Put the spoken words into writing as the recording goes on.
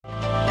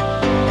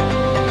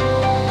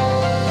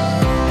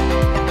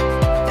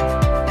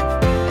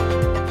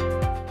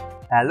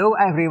Hello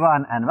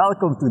everyone and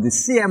welcome to the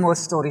CMO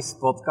Stories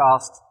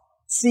podcast,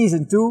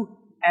 Season 2,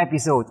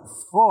 Episode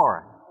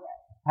 4.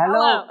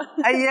 Hello.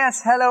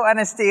 Yes, hello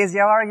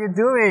Anastasiia, how are you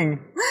doing?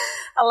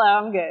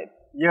 Hello, I'm good.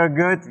 You're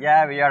good?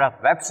 Yeah, we are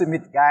at Web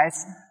Summit,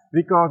 guys,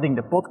 recording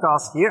the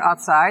podcast here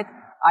outside.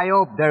 I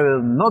hope there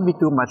will not be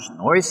too much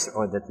noise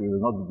or that we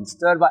will not be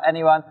disturbed by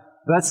anyone,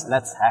 but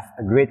let's have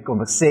a great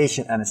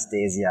conversation,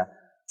 Anastasiia.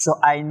 So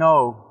I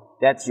know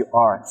that you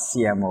are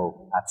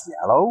CMO at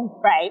Yellow.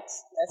 Right.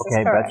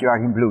 Okay, but you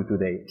are in blue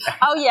today.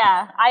 Oh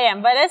yeah, I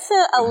am. But it's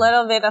a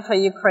little bit of a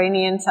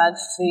Ukrainian touch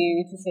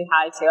to say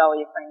hi to our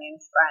Ukrainian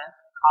friends,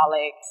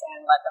 colleagues,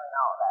 and let them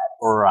know that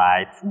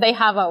Right. they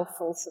have our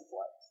full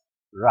support.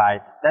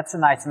 Right. That's a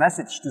nice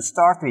message to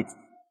start with.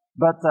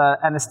 But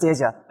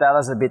Anastasiia, tell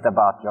us a bit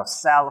about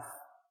yourself.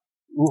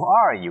 Who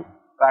are you?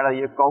 Where do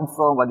you come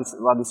from? What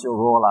is your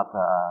role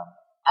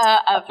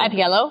At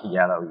Yellow?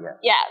 Yellow, yeah.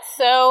 Yeah,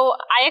 so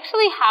I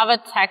actually have a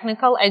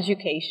technical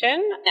education.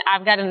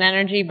 I've got an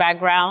energy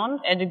background,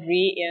 a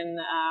degree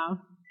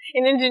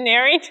in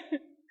engineering.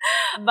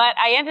 But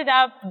I ended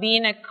up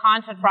being a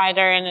content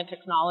writer and a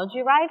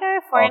technology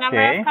writer for a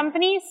number of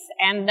companies.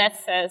 And this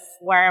is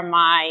where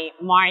my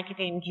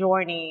marketing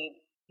journey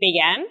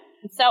began.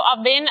 So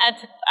I've been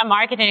a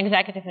marketing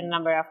executive in a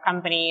number of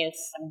companies.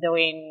 I'm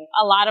doing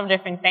a lot of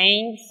different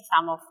things,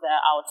 some of the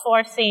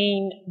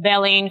outsourcing,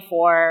 billing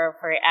for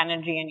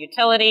energy and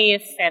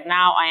utilities, and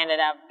now I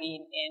ended up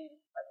being in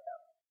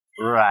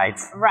crypto. Right.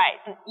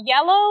 Right.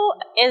 Yellow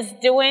is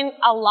doing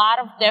a lot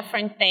of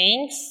different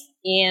things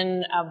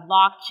in a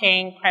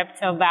blockchain,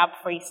 crypto,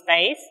 Web3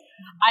 space.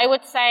 I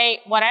would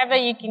say whatever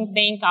you can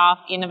think of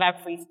in a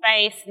Web3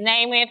 space,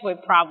 name it, we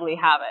probably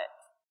have it.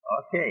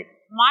 Okay.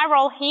 My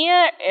role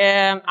here,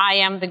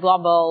 I am the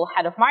global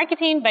head of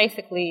marketing.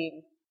 Basically,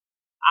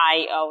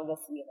 I own the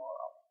CMO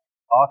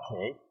role.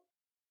 Okay.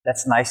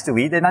 That's nice to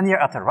read. And then you're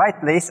at the right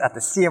place at the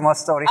CMO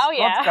Stories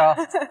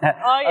podcast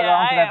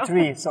around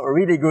Web3. So a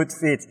really good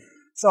fit.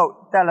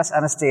 So tell us,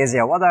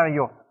 Anastasiia, what are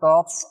your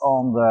thoughts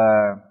on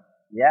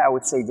I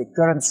would say the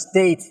current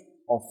state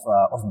of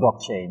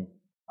blockchain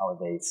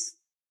nowadays?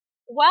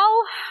 Well,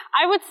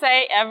 I would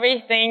say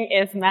everything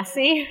is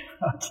messy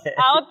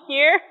out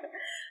here.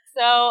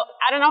 So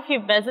I don't know if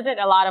you've visited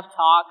a lot of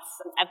talks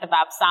at the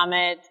Web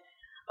Summit,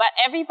 but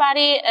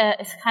everybody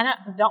is kind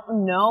of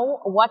don't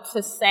know what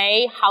to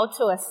say, how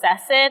to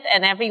assess it,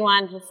 and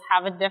everyone just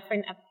have a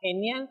different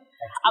opinion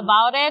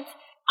about it.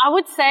 I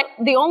would say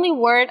the only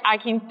word I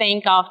can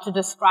think of to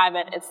describe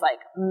it is like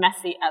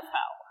messy as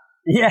hell.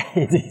 Yeah,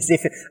 it is.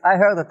 I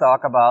heard a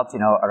talk about,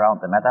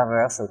 around the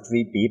metaverse. So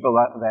 3 people,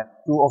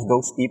 2 of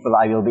those people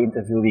I will be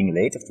interviewing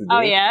later today.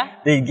 Oh,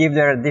 yeah? They give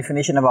their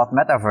definition about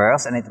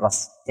metaverse, and it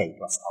was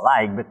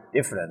alike, but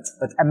different.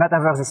 But a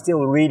metaverse is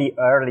still really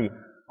early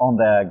on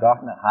the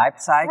Gartner hype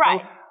cycle.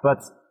 Right. But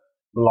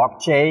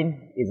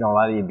blockchain is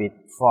already a bit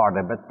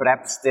farther, but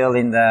perhaps still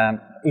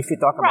if you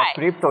talk about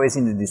crypto, is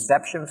in the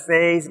deception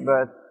phase,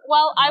 but...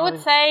 Well, I would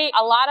say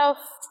a lot of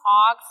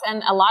talks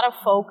and a lot of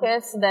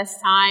focus this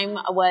time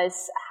was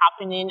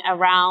happening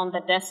around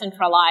the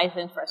decentralized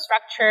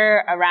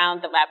infrastructure,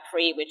 around the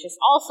Web3, which is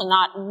also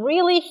not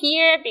really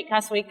here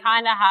because we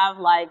kind of have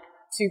like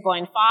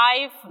 2.5.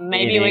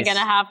 Maybe we're going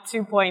to have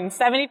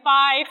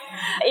 2.75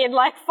 in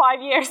like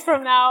 5 years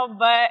from now.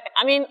 But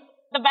I mean,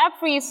 the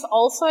Web3 is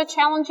also a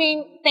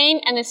challenging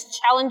thing, and it's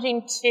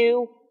challenging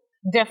to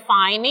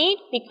define it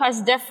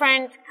because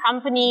different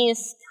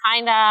companies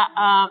kind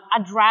of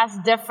address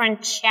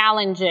different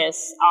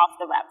challenges of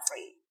the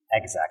Web3.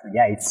 Exactly.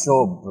 Yeah, it's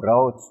so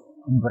broad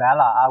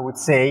umbrella, I would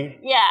say,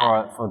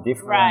 for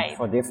different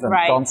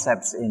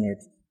concepts in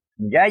it.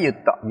 Yeah, you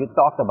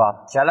talked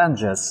about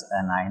challenges,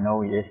 and I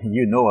know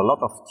you know a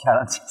lot of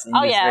challenges in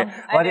this way.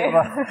 I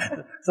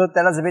do. So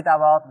tell us a bit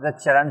about the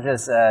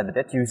challenges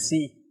that you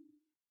see.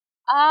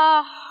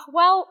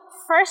 Well,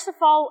 first of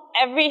all,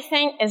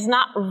 everything is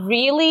not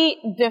really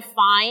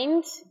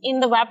defined in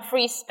the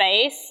Web3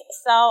 space.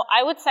 So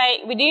I would say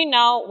we do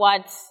know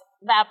what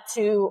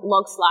Web2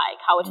 looks like,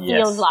 how it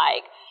feels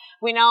like.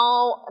 We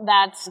know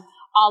that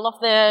all of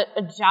the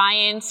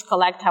giants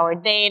collect our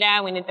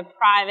data. We need the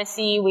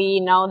privacy. We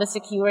know the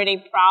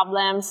security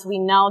problems. We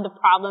know the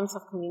problems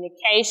of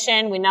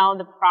communication. We know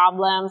the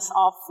problems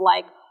of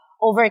like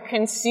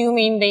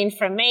over-consuming the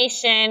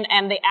information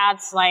and the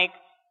ads like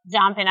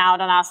jumping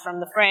out on us from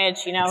the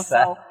fridge,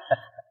 so.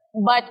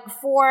 But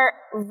for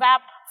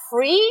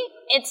Web3,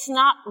 it's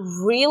not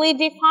really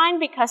defined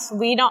because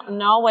we don't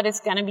know what is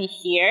going to be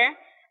here.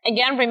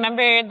 Again,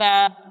 remember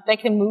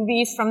the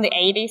movies from the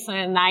 80s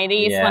and the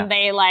 90s when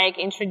they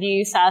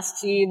introduce us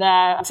to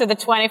the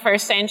 21st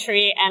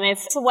century, and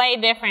it's way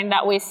different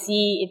that we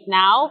see it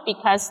now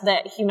because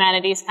the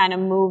humanity is kind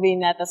of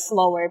moving at a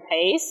slower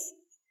pace.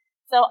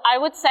 So I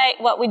would say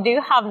what we do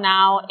have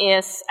now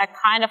is a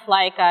kind of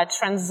like a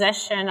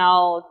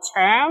transitional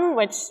term,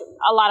 which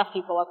a lot of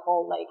people are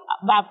called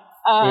Web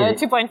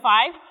 2.5.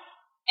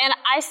 And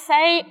I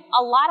say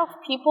a lot of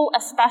people,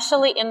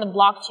 especially in the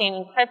blockchain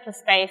and crypto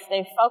space,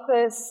 they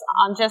focus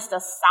on just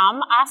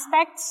some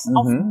aspects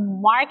of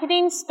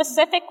marketing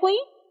specifically.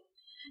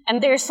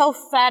 and they're so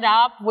fed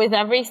up with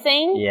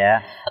everything.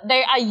 Yeah.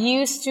 They are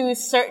used to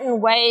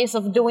certain ways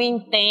of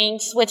doing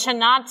things which are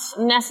not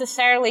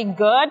necessarily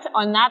good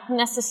or not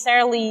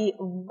necessarily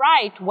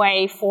right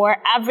way for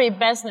every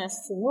business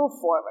to move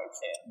forward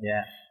to.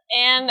 Yeah.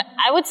 And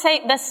I would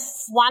say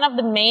that's one of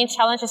the main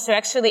challenges, to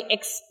actually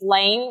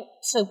explain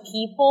to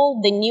people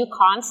the new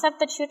concept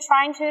that you're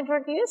trying to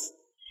introduce,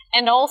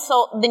 and also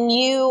the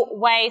new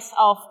ways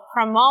of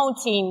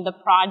promoting the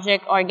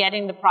project or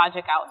getting the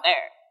project out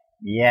there.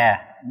 Yeah.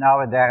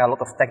 Now there are a lot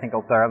of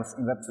technical terms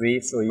in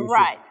Web3, so you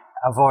should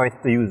avoid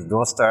to use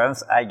those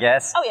terms, I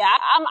guess. Oh yeah,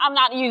 I'm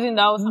not using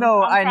those.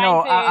 No, I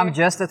know. I'm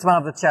just, that's one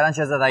of the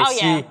challenges that I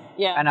see.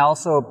 Yeah. And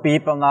also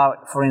people now,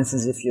 for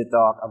instance, if you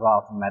talk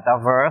about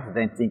metaverse,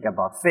 then think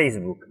about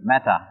Facebook,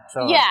 Meta.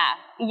 So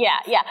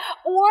Yeah.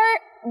 Or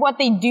what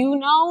they do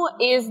know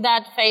is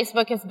that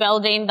Facebook is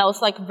building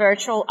those like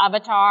virtual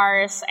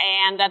avatars,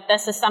 and that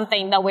this is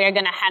something that we're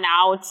going to hand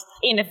out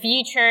in the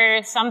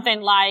future, something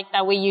like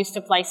that we used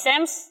to play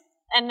Sims,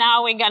 and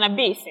now we're going to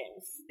be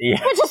Sims. Yeah.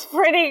 Which is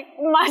pretty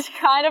much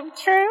kind of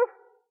true.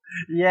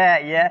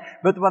 Yeah.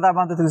 But what I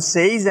wanted to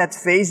say is that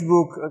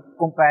Facebook,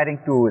 comparing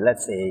to,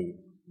 let's say,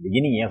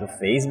 beginning years of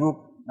Facebook,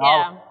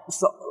 now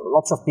so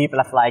lots of people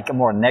have like a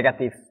more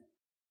negative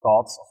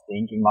thoughts of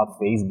thinking about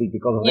Facebook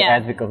because of the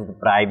ads, because of the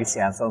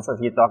privacy and so on. So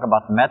if you talk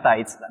about Meta,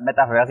 it's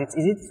metaverse.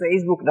 Is it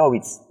Facebook? No,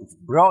 it's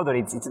broader.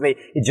 It's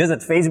just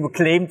that Facebook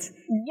claimed.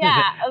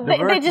 Yeah,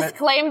 they just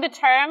claimed the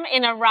term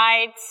in a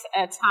right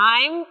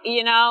time,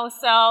 you know.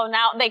 So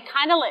now they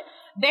kind of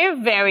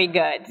they're very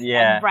good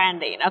at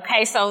branding.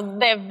 Okay, so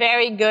they're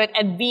very good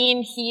at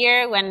being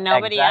here when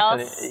nobody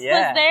else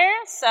was there.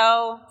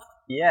 So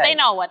they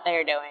know what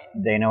they're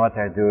doing. They know what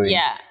they're doing.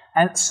 Yeah.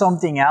 And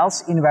something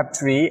else in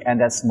Web3, and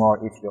that's more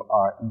if you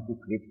are into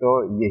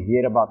crypto, you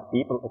hear about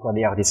people when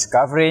they are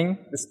discovering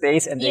the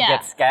space and they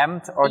get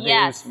scammed, or they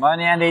lose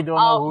money and they don't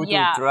know who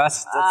to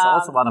trust. That's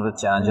also one of the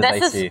challenges I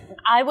see.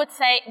 I would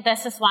say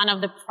this is one of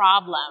the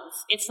problems.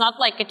 It's not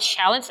like a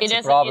challenge. It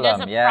is a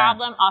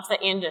problem of the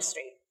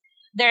industry.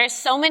 There are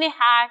so many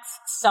hacks,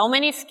 so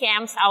many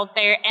scams out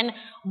there. And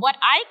what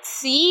I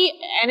see,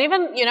 and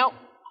even, you know,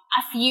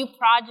 a few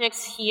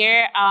projects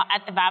here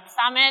at the Web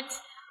Summit,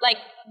 like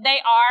they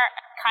are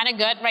kind of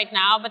good right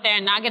now, but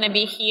they're not going to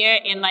be here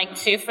in like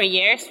 2-3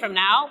 years from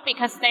now,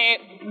 because they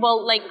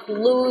will like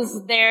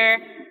lose their,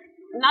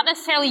 not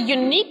necessarily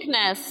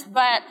uniqueness,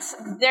 but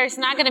there's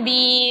not going to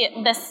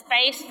be the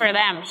space for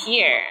them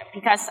here,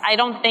 because I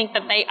don't think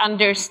that they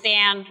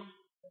understand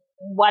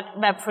what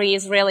Web3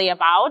 is really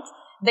about.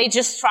 They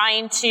just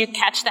trying to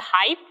catch the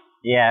hype.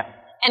 Yeah.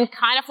 And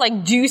kind of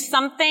like do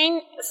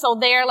something. So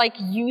they're like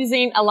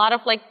using a lot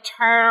of like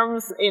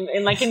terms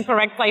in like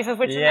incorrect places,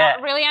 which I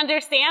don't really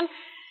understand.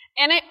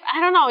 And I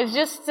don't know, it's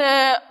just,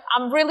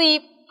 I'm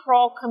really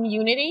pro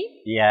community.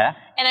 Yeah.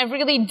 And I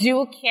really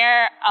do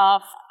care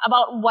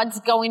about what's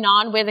going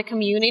on with the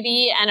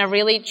community. And I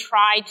really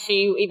try to,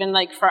 even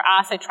like for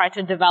us, I try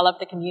to develop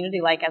the community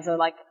like as a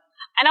like,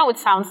 I know it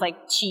sounds like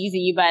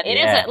cheesy, but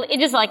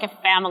it is like a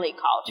family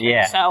culture.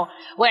 Yeah. So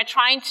we're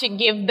trying to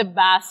give the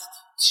best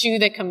to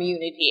the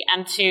community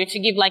and to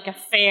give like a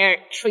fair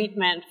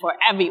treatment for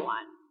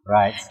everyone.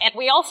 Right. And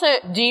we also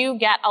do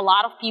get a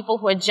lot of people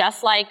who are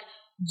just like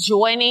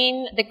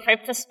joining the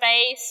crypto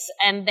space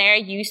and they're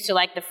used to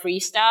like the free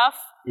stuff.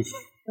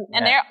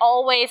 And they're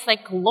always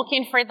like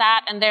looking for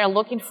that, and they're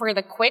looking for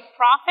the quick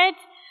profit.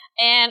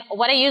 And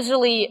what I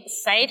usually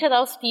say to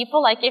those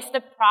people, like if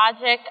the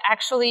project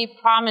actually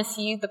promises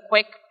you the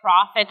quick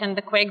profit and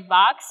the quick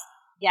bucks,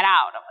 get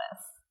out of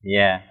this.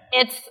 Yeah.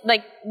 It's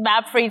like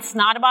Web3 is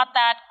not about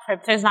that,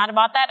 crypto is not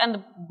about that, and the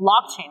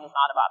blockchain is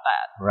not about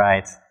that.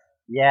 Right.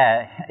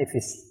 Yeah. If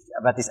it's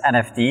about these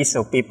NFTs,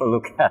 so people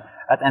look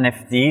at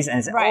NFTs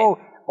and say, oh,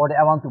 or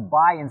I want to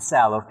buy and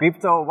sell, or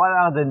crypto, what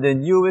are the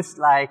newest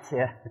like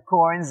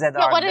coins that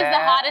are what there? What is the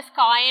hottest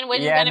coin,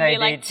 which is going to be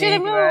like to the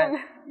moon?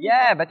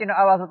 Yeah, but you know,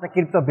 I was at the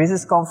crypto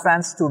business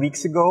conference 2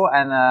 weeks ago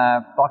and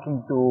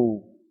talking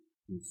to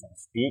some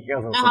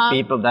speakers or some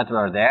people that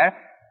were there,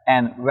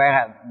 and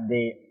where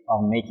they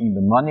are making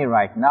the money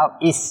right now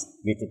is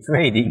with the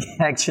trading.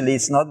 Actually,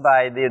 it's not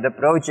by the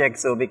project,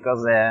 so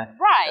because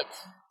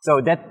so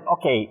that,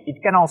 okay,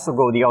 it can also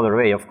go the other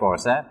way, of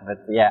course,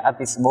 but yeah, at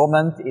this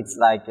moment, it's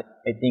like,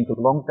 I think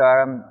long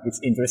term,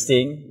 it's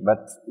interesting, but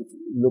if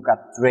you look at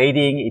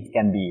trading, it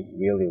can be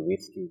really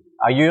risky.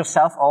 Are you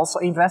yourself also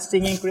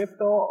investing in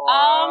crypto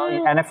or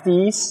in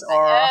NFTs?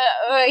 Or?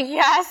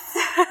 Yes.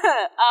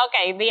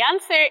 Okay, the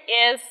answer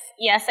is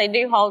yes, I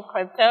do hold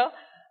crypto,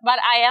 but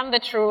I am the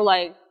true,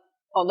 like,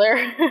 holder.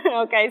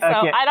 Okay, so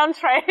I don't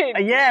trade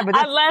but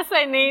unless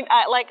I need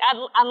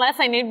unless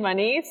I need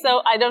money.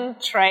 So I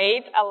don't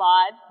trade a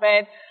lot,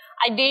 but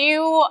I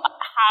do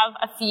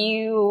have a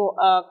few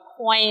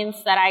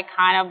coins that I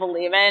kind of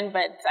believe in.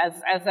 But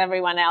as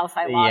everyone else,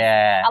 I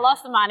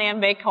lost the money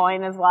on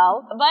Bitcoin as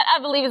well. But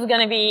I believe it's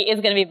gonna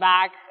be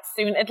back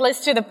soon, at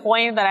least to the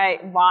point that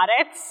I bought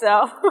it.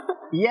 So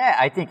yeah,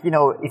 I think, you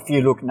know, if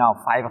you look now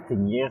 5 or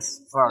 10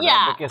 years further,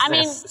 because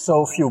there's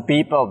so few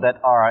people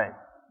that are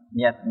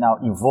now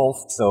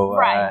evolved, so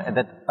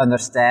that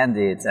understand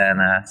it,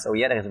 and so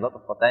there is a lot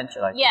of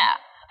potential. I think.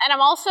 And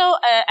I'm also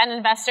an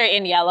investor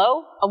in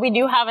Yellow. We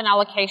do have an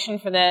allocation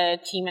for the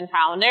team and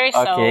founders,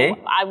 so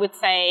I would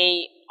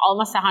say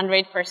almost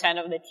 100%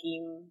 of the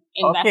team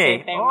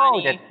invested their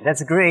money.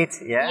 That's great.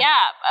 Yeah,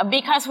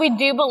 because we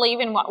do believe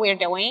in what we're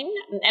doing,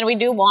 and we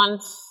do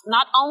want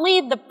not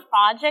only the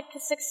project to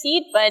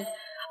succeed, but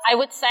I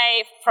would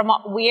say from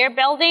what we're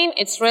building,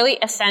 it's really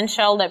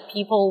essential that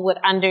people would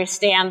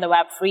understand the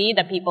Web3,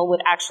 that people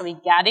would actually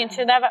get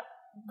into the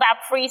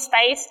Web3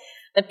 space,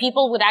 that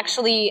people would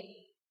actually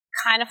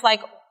kind of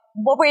like,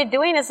 what we're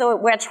doing is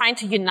we're trying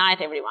to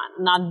unite everyone,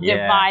 not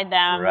divide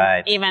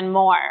them even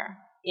more,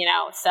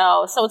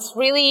 So it's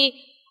really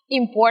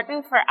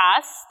important for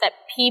us that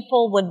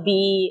people would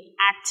be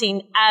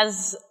acting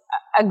as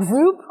a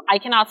group. I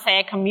cannot say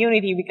a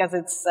community because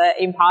it's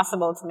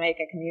impossible to make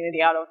a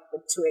community out of the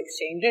two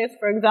exchanges,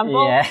 for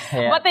example.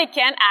 But they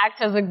can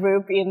act as a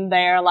group in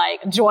their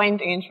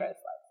joint interest.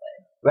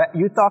 Well,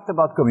 you talked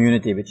about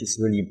community, which is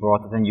really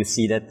important, and you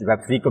see that the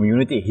Web3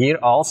 community here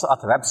also at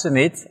Web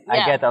Summit.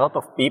 I get a lot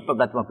of people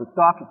that want to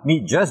talk with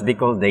me just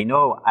because they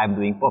know I'm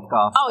doing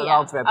podcasts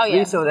around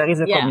Web3, so there is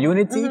a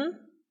community.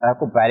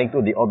 Comparing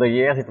to the other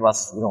years, it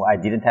was, I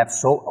didn't have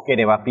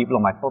there were people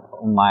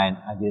on mine,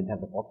 I didn't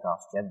have the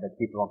podcast yet, but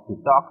people want to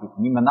talk with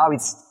me, but now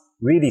it's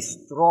really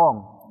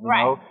strong, you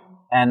know.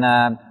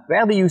 And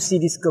where do you see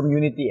this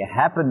community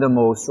happen the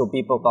most? So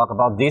people talk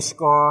about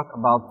Discord,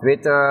 about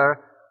Twitter,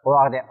 or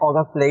are there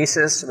other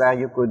places where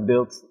you could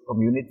build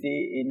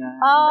community in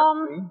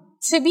Web3?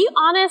 To be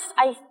honest,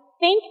 I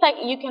think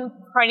that you can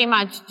pretty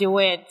much do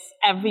it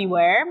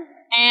everywhere.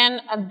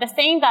 And the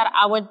thing that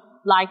I would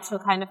like to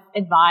kind of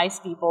advise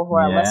people who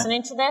are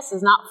listening to this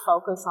is not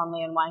focus only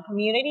on one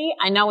community.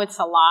 I know it's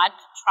a lot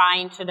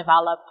trying to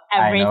develop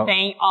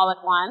everything all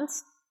at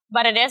once,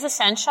 but it is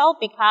essential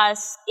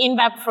because in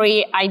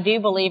Web3, I do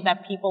believe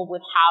that people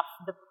would have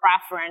the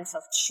preference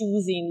of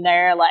choosing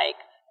their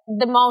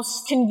the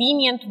most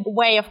convenient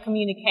way of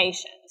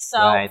communication.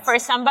 So for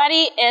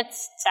somebody,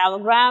 it's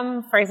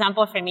Telegram. For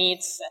example, for me,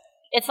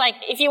 it's like,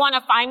 if you want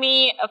to find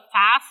me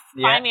fast,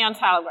 find me on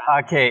Telegram.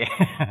 Okay.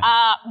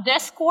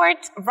 Discord,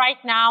 right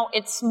now,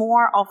 it's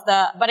more of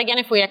but again,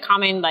 if we are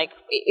coming,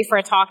 if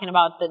we're talking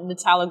about the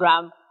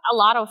Telegram, a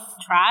lot of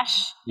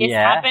trash is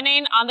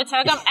happening on the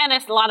Telegram, and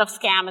a lot of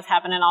scam is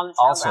happening on the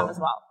Telegram as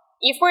well.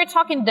 If we're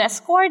talking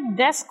Discord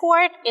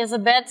is a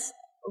bit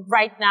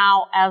right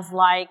now as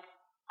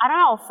I don't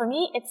know, for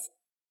me, it's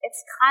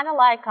kind of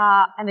like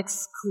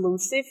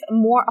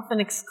more of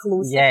an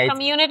exclusive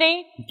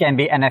community. It can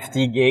be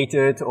NFT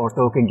gated or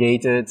token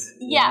gated.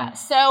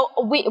 So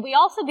we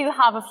also do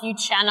have a few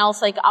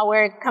channels,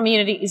 our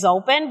community is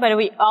open, but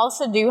we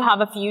also do have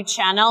a few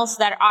channels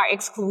that are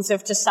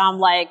exclusive to some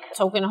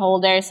token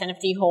holders,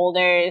 NFT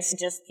holders,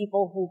 just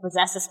people who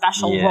possess a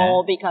special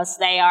role because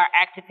they are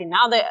active in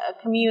other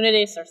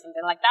communities or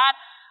something like that.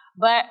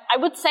 But I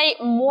would say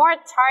more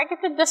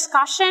targeted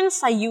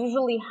discussions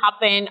usually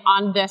happen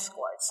on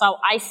Discord. So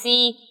I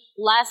see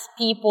less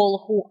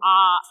people who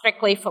are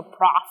strictly for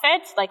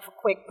profit, for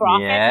quick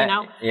profit,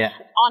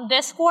 on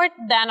Discord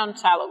than on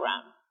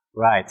Telegram.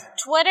 Right.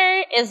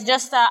 Twitter is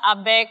just a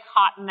big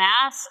hot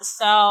mess.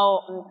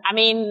 So, I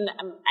mean,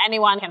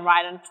 anyone can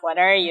write on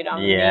Twitter. You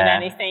don't need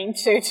anything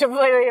to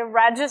really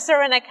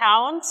register an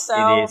account.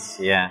 So it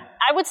is,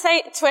 I would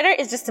say Twitter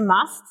is just a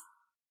must.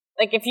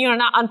 If you're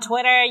not on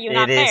Twitter, you're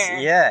not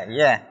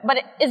there. But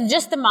it's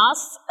just a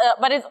must.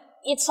 But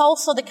it's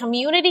also the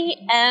community.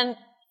 And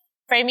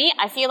for me,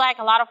 I feel like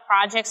a lot of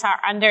projects are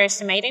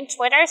underestimating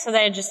Twitter. So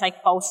they're just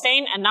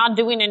posting and not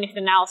doing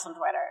anything else on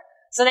Twitter.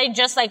 So they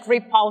just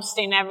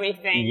reposting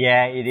everything.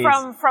 It is.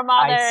 From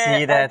other I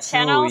see that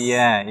channels.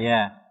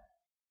 Too.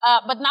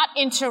 But not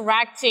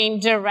interacting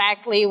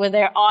directly with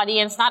their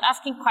audience, not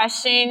asking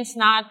questions,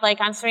 not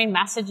answering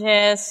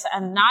messages,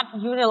 and not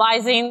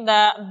utilizing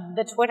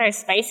the Twitter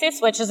Spaces,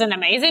 which is an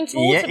amazing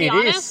tool, to be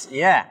honest.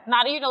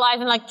 Not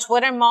utilizing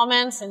Twitter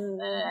moments and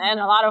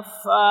a lot of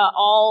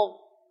all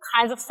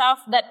kinds of stuff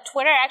that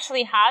Twitter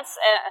actually has.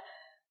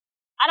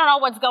 I don't know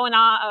what's going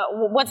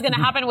on, what's going to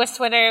happen with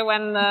Twitter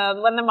when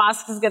the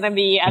Musk is going to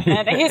be at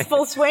his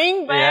full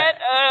swing, but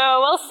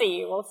we'll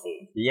see.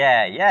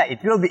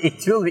 It will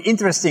be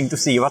interesting to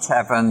see what's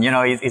happened.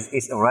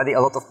 It's already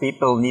a lot of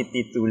people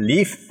needed to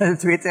leave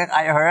Twitter,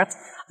 I heard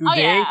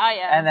today.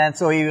 And then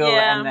so he will.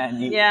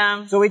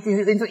 So it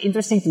is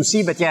interesting to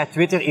see, but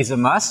Twitter is a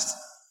must.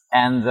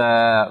 And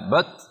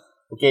but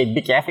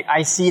be careful.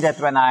 I see that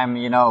when I'm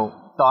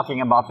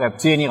talking about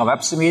Web3 or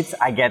Web Summit,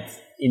 I get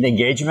in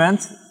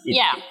engagement.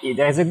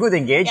 There's a good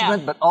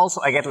engagement, but also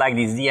I get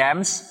these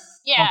DMs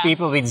from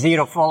people with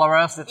 0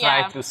 followers that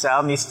try to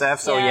sell me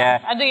stuff. So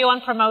do you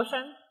want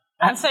promotion?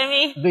 Answer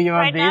me. Do you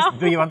want right this? Now?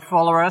 Do you want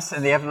followers?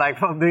 And they have do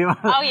you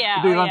want?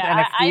 Do you want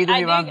NFT? Do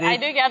you want this? I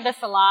do get this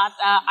a lot.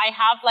 I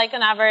have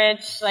an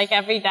average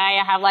every day.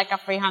 I have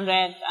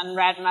 300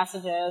 unread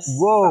messages.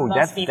 Whoa,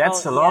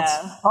 that's a lot.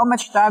 How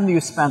much time do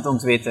you spend on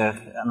Twitter,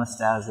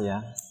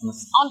 Anastasiia?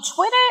 On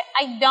Twitter,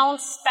 I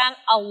don't spend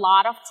a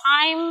lot of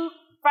time.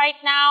 right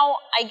now,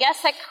 I guess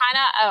I kind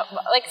of,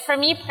 like for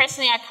me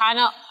personally, I kind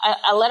of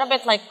a little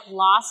bit like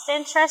lost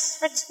interest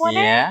for Twitter.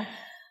 Yeah.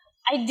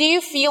 I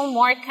do feel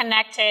more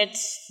connected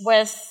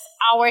with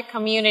our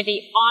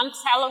community on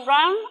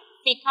Telegram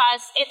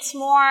because it's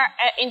more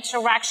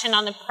interaction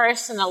on a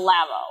personal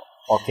level.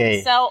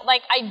 Okay. So,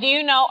 like, I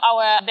do know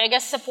our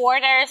biggest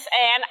supporters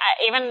and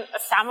even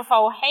some of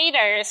our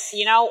haters,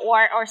 you know,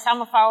 or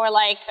some of our,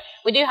 like,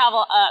 we do have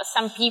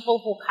some people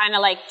who kind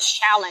of, like,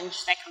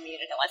 challenge the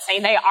community. Let's say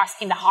they're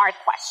asking the hard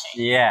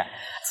question. Yeah.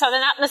 So they're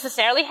not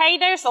necessarily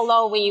haters,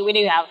 although we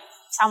do have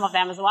some of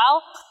them as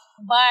well.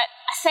 But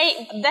I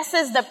say this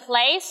is the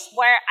place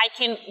where I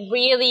can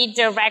really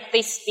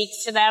directly speak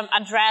to them,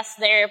 address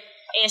their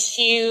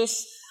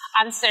issues,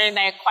 answer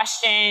their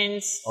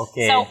questions.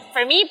 Okay. So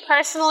for me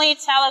personally,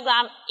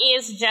 Telegram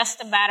is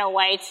just a better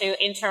way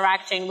to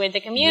interacting with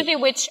the community,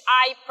 which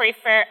I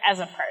prefer as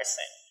a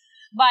person.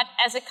 But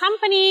as a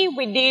company,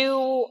 we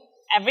do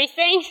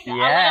everything, a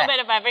little bit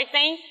of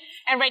everything.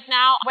 And right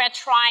now, we're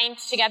trying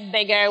to get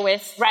bigger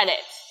with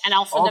Reddit and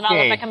also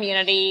develop a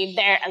community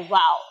there as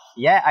well.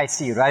 Yeah, I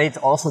see. Reddit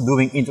also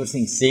doing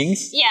interesting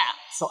things. Yeah.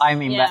 So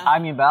I'm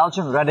in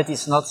Belgium. Reddit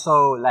is not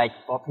so like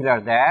popular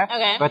there,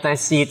 but I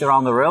see it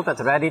around the world that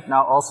Reddit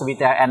now also with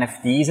their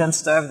NFTs and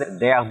stuff,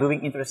 they are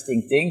doing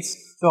interesting things.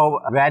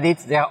 So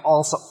Reddit, there are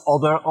also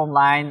other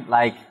online,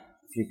 like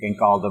if you can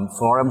call them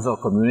forums or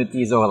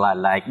communities or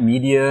like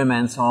Medium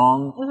and so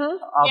on.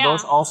 Are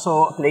those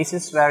also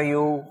places where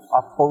you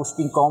are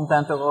posting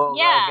content or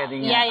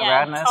getting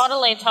awareness?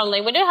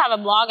 Totally. We do have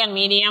a blog on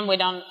Medium. We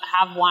don't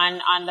have one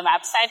on the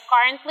website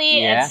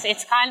currently. Yeah.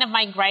 It's kind of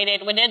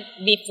migrated. We did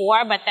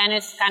before, but then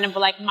it's kind of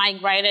like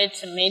migrated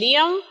to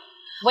Medium,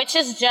 which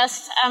is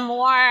just a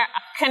more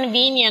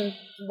convenient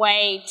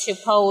way to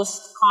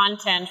post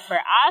content for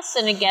us,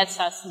 and it gets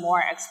us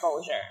more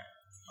exposure.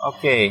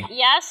 Okay.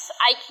 Yes,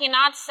 I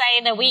cannot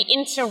say that we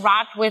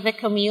interact with the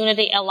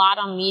community a lot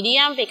on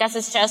Medium because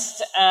it's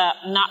just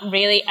not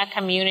really a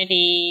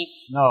community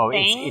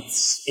thing.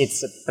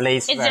 It's a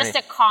place It's just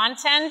a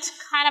content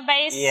kind of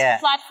based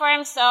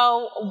platform,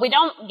 so we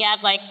don't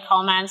get like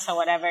comments or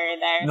whatever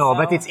there. No,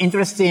 but it's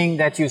interesting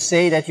that you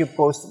say that you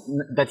post,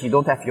 that you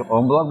don't have your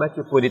own blog, but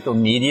you put it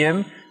on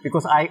Medium,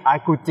 because I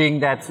could think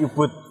that you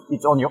put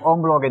it on your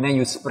own blog and then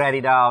you spread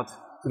it out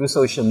through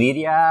social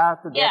media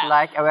to get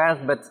like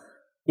awareness, but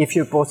if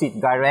you post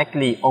it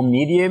directly on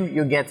Medium,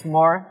 you get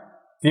more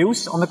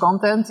views on the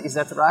content. Is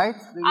that right?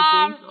 Do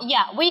you think?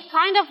 Yeah, we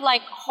kind of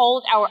like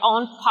hold our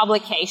own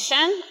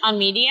publication on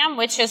Medium,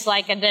 which is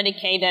like a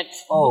dedicated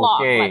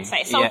blog, let's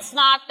say. So it's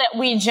not that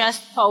we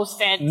just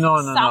post it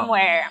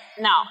somewhere.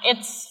 No,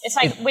 it's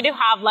like we do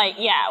have like,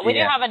 we do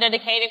have a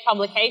dedicated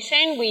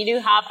publication. We do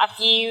have a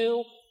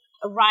few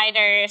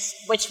writers,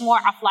 which more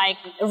of like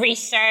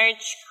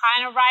research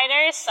kind of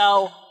writers.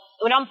 So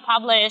we don't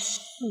publish,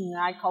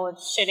 I call it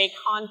shitty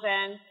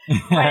content,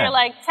 where you're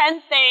like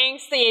 10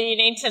 things that you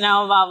need to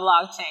know about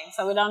blockchain.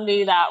 So we don't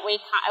do that.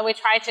 We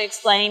try to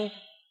explain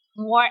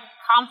more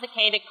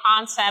complicated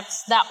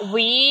concepts that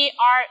we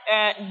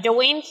are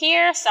doing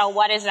here. So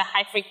what is a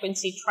high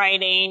frequency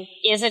trading?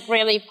 Is it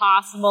really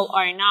possible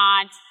or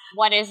not?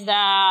 What is the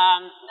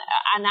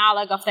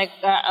analog of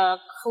the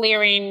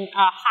clearing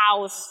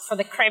house for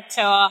the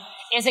crypto?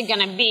 Is it going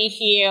to be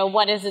here?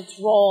 What is its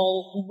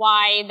role?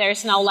 Why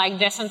there's no like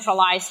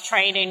decentralized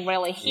trading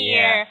really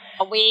here?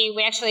 Yeah.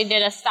 We actually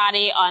did a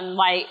study on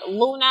why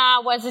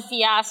Luna was a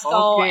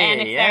fiasco,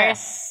 and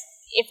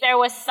if there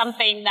was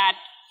something that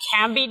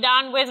can be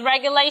done with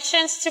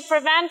regulations to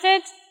prevent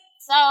it.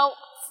 So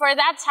for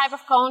that type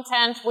of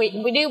content,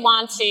 we do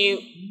want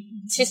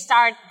to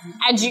start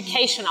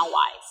educational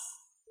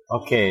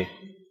wise. Okay.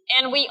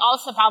 And we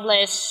also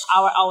publish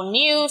our own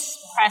news,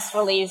 press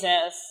releases,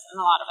 and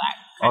a lot of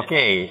that.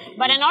 Okay.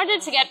 But in order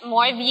to get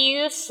more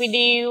views, we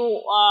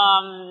do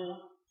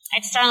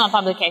external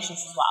publications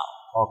as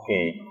well.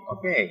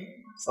 Okay.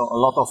 So a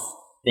lot of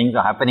things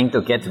are happening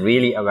to get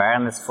really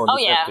awareness for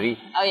this Web3.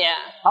 Oh, yeah.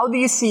 How do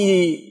you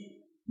see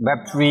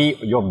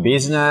Web3, your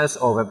business,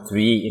 or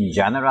Web3 in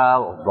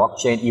general, or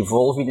blockchain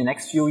evolve in the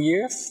next few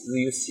years? Do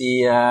you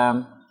see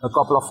a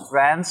couple of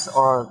trends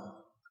or...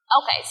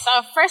 Okay,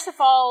 so first of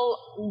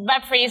all,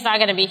 Web3 is not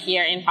going to be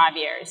here in 5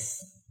 years.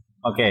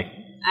 Okay.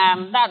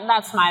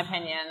 That's my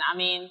opinion. I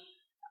mean,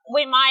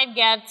 we might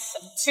get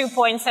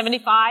 2.75,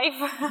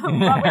 but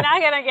we're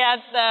not going to get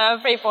the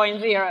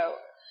 3.0.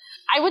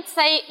 I would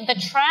say the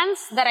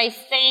trends that I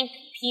think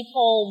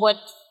people would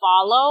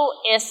follow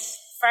is,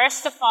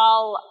 first of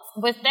all,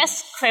 with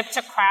this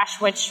crypto crash,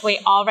 which we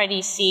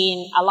already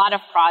seen, a lot of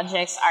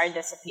projects are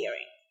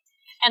disappearing.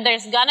 And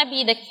there's going to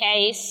be the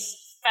case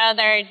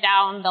further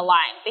down the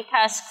line,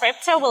 because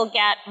crypto will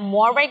get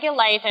more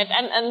regulated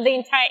and the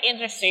entire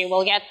industry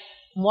will get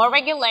more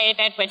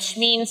regulated, which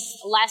means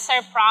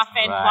lesser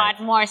profit, but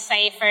more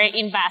safer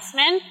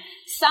investment.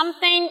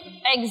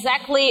 Something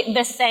exactly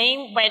the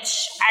same,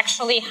 which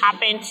actually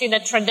happened to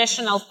the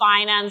traditional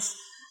finance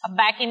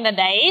back in the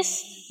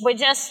days. We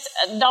just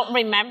don't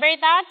remember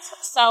that.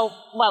 So,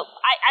 well,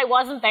 I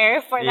wasn't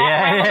there for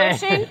that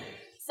revolution.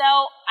 So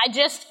I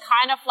just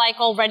kind of like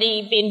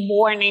already been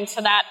born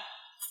into that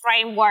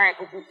framework,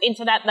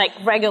 into that like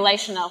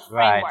regulational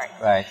framework.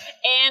 Right.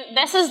 And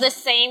this is the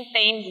same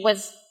thing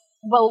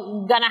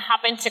gonna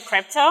happen to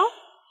crypto.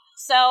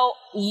 So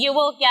you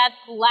will get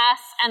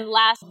less and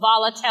less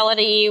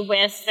volatility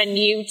with the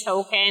new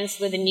tokens,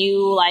 with the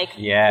new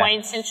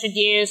coins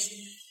introduced.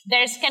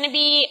 There's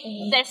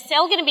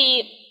still gonna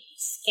be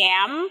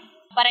scam,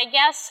 but I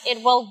guess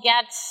it will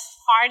get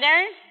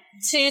harder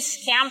to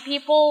scam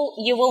people.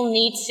 You will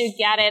need to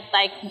get it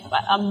like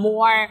a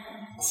more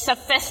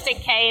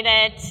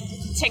sophisticated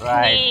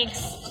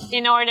techniques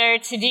in order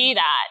to do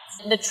that.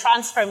 The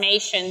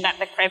transformation that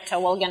the crypto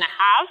will gonna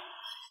have.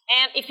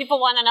 And if people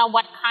want to know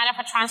what kind of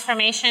a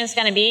transformation is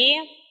going to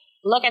be,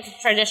 look at the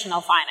traditional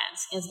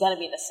finance. It's going to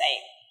be the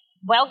same.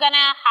 We're going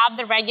to have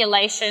the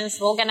regulations.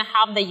 We're going to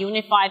have the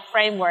unified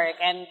framework.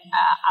 And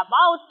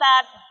about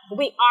that,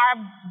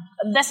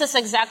 this is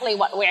exactly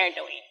what we're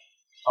doing.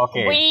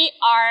 Okay. We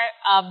are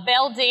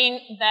building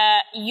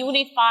the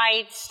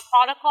unified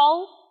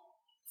protocol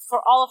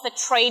for all of the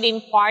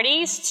trading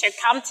parties to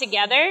come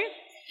together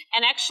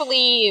and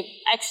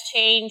actually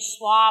exchange,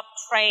 swap,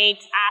 trade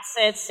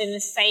assets in a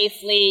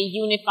safely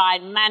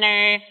unified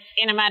manner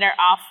in a matter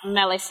of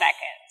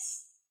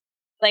milliseconds.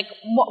 Like,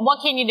 what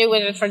can you do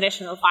with a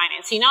traditional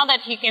finance? You know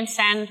that you can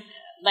send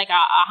like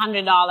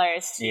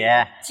 $100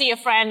 to your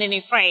friend in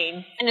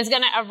Ukraine, and it's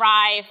going to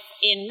arrive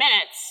in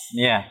minutes.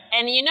 Yeah.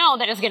 And you know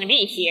that it's going to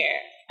be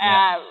here.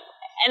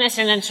 And it's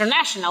an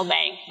international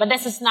bank. But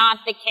this is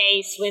not the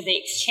case with the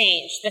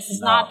exchange. This is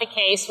not the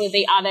case with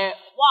the other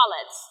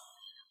wallets.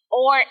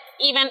 Or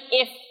even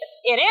if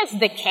it is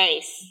the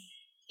case,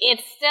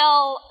 it's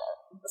still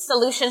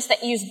solutions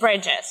that use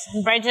bridges.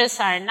 Bridges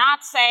are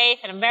not safe,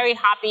 and I'm very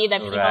happy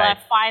that people have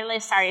finally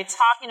started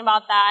talking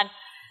about that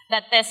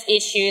this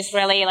issue is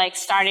really like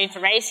starting to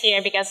raise here,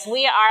 because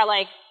we are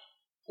like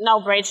no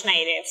bridge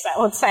natives, I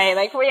would say.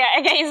 Like, we are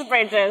against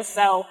bridges.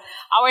 So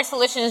our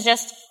solution is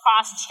just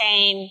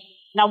cross-chain,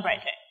 no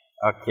bridging.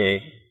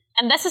 Okay.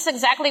 And this is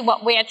exactly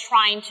what we are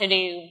trying to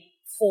do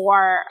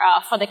for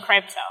the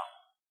crypto.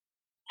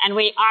 And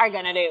we are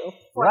going to do.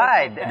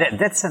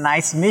 That's a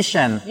nice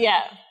mission.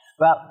 Yeah.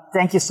 Well,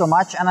 thank you so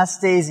much,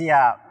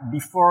 Anastasiia.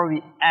 Before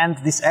we end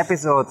this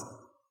episode,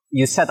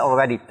 you said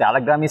already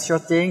Telegram is your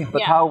thing,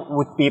 but how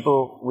would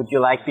you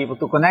like people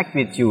to connect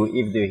with you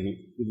if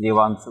they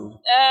want to?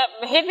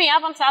 Hit me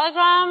up on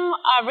Telegram,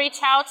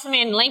 reach out to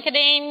me in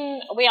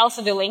LinkedIn. We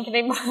also do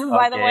LinkedIn,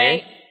 by the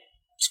way.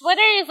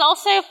 Twitter is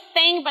also a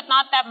thing, but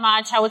not that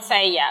much. I would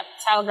say,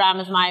 Telegram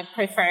is my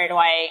preferred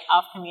way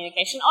of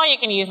communication, or you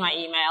can use my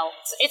email.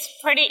 It's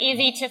pretty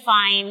easy to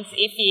find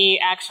if you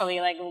actually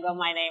Google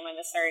my name and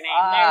the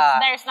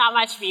surname. There's not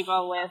much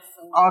people with.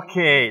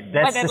 Okay,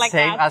 that's the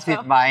same as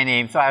with my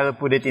name. So I will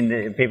put it in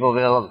the people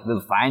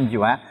will find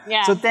you.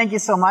 Yeah. So thank you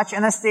so much,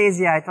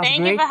 Anastasiia. It was great.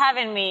 Thank you for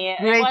having me.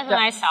 It was a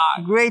nice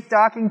talk. Great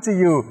talking to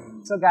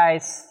you. So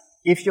guys,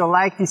 if you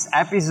like this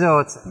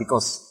episode,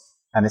 because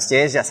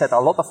Anastasiia said a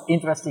lot of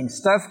interesting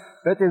stuff,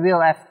 but we will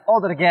have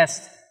other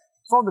guests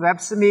from the Web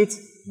Summit,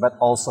 but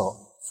also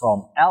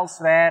from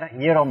elsewhere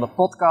here on the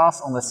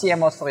podcast, on the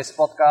CMO Stories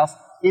podcast.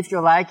 If you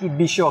like it,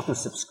 be sure to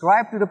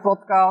subscribe to the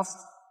podcast,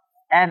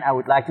 and I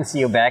would like to see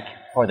you back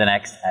for the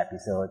next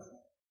episode.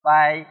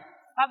 Bye.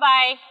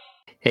 Bye-bye.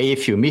 Hey,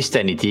 if you missed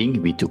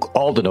anything, we took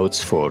all the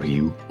notes for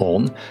you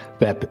on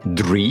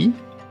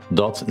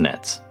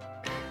web3.net.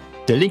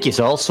 The link is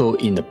also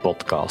in the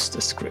podcast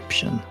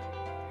description.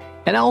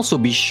 And also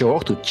be sure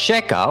to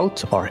check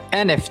out our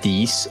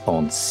NFTs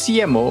on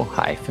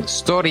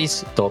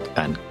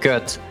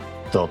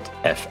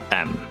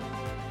cmo-stories.uncut.fm.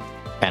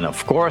 And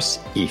of course,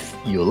 if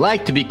you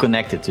like to be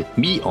connected with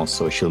me on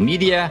social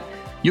media,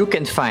 you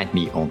can find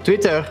me on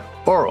Twitter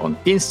or on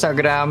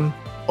Instagram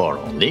or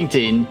on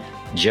LinkedIn.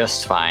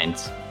 Just find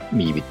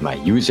me with my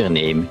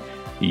username,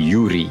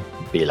 Yuri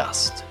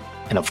Belast.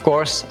 And of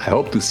course, I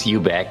hope to see you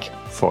back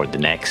for the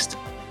next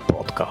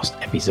podcast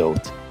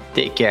episode.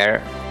 Take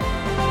care.